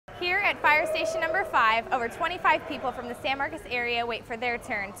Here at Fire Station number 5, over 25 people from the San Marcos area wait for their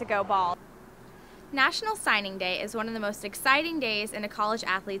turn to go bald. National Signing Day is one of the most exciting days in a college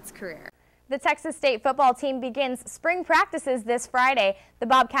athlete's career. The Texas State football team begins spring practices this Friday. The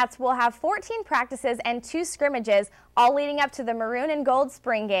Bobcats will have 14 practices and 2 scrimmages, all leading up to the maroon and gold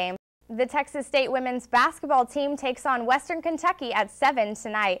spring game. The Texas State women's basketball team takes on Western Kentucky at 7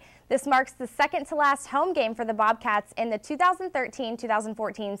 tonight. This marks the second to last home game for the Bobcats in the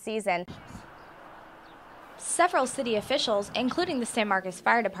 2013-2014 season. Several city officials, including the San Marcos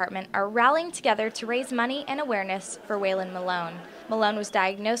Fire Department, are rallying together to raise money and awareness for Waylon Malone. Malone was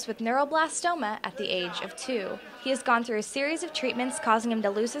diagnosed with neuroblastoma at the age of 2. He has gone through a series of treatments causing him to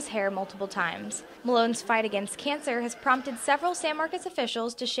lose his hair multiple times. Malone's fight against cancer has prompted several San Marcos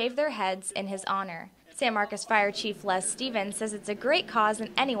officials to shave their heads in his honor. San Marcos Fire Chief Les Stevens says it's a great cause and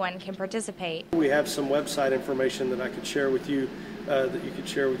anyone can participate. We have some website information that I could share with you, that you could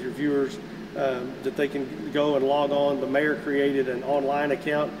share with your viewers, that they can go and log on. The mayor created an online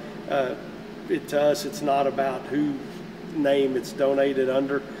account. To us, it's not about whose name it's donated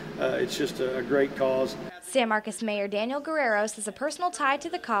under. It's just a great cause. San Marcos Mayor Daniel Guerrero says a personal tie to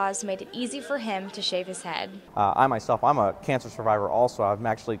the cause made it easy for him to shave his head. I myself, I'm a cancer survivor also. I'm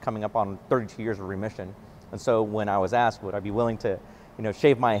actually coming up on 32 years of remission. And so when I was asked, would I be willing to,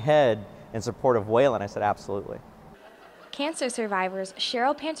 shave my head in support of Waylon, I said absolutely. Cancer survivors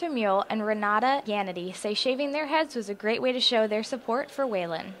Cheryl Pantermule and Renata Yanity say shaving their heads was a great way to show their support for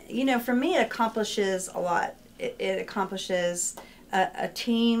Waylon. For me it accomplishes a lot. It accomplishes a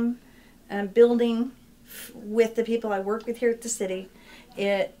team, building with the people I work with here at the city.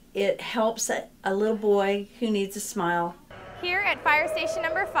 It helps a little boy who needs a smile. Here at Fire Station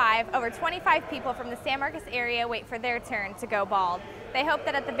number 5, over 25 people from the San Marcos area wait for their turn to go bald. They hope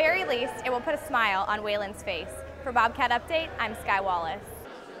that at the very least it will put a smile on Waylon's face. For Bobcat Update, I'm Skye Wallace.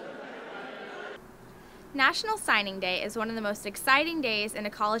 National Signing Day is one of the most exciting days in a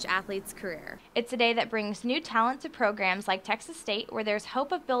college athlete's career. It's a day that brings new talent to programs like Texas State, where there's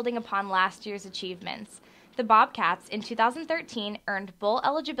hope of building upon last year's achievements. The Bobcats in 2013 earned bowl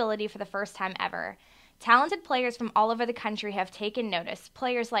eligibility for the first time ever. Talented players from all over the country have taken notice.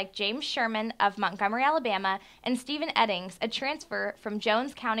 Players like James Sherman of Montgomery, Alabama, and Stephen Eddings, a transfer from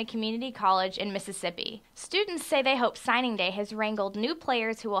Jones County Community College in Mississippi. Students say they hope Signing Day has wrangled new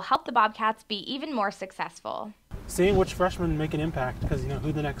players who will help the Bobcats be even more successful. Seeing which freshmen make an impact, because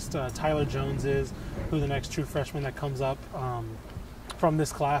who the next Tyler Jones is, who the next true freshman that comes up from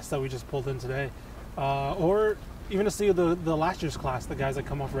this class that we just pulled in today, or even to see the last year's class, the guys that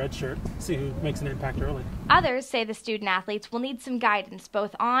come off redshirt, see who makes an impact early. Others say the student athletes will need some guidance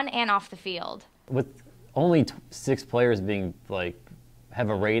both on and off the field. With only 6 players being have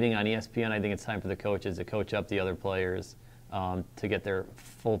a rating on ESPN, I think it's time for the coaches to coach up the other players to get their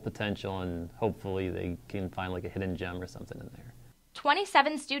full potential, and hopefully they can find a hidden gem or something in there.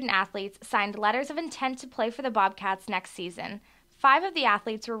 27 student athletes signed letters of intent to play for the Bobcats next season. 5 of the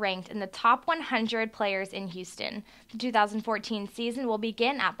athletes were ranked in the top 100 players in Houston. The 2014 season will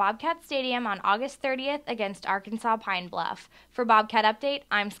begin at Bobcat Stadium on August 30th against Arkansas Pine Bluff. For Bobcat Update,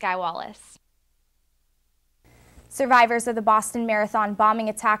 I'm Skye Wallace. Survivors of the Boston Marathon bombing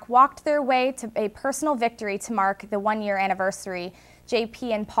attack walked their way to a personal victory to mark the 1-year anniversary.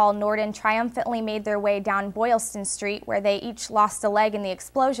 JP and Paul Norden triumphantly made their way down Boylston Street, where they each lost a leg in the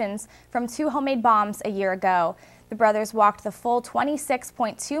explosions from 2 homemade bombs a year ago. The brothers walked the full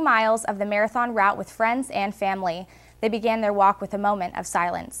 26.2 miles of the marathon route with friends and family. They began their walk with a moment of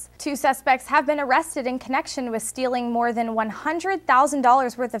silence. 2 suspects have been arrested in connection with stealing more than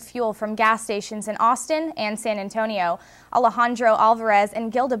 $100,000 worth of fuel from gas stations in Austin and San Antonio. Alejandro Alvarez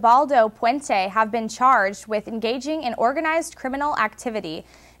and Gildebaldo Puente have been charged with engaging in organized criminal activity.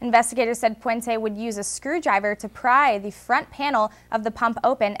 Investigators said Puente would use a screwdriver to pry the front panel of the pump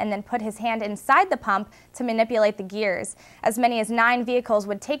open and then put his hand inside the pump to manipulate the gears. As many as 9 vehicles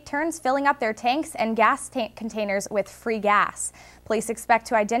would take turns filling up their tanks and gas tank containers with free gas. Police expect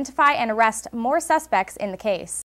to identify and arrest more suspects in the case.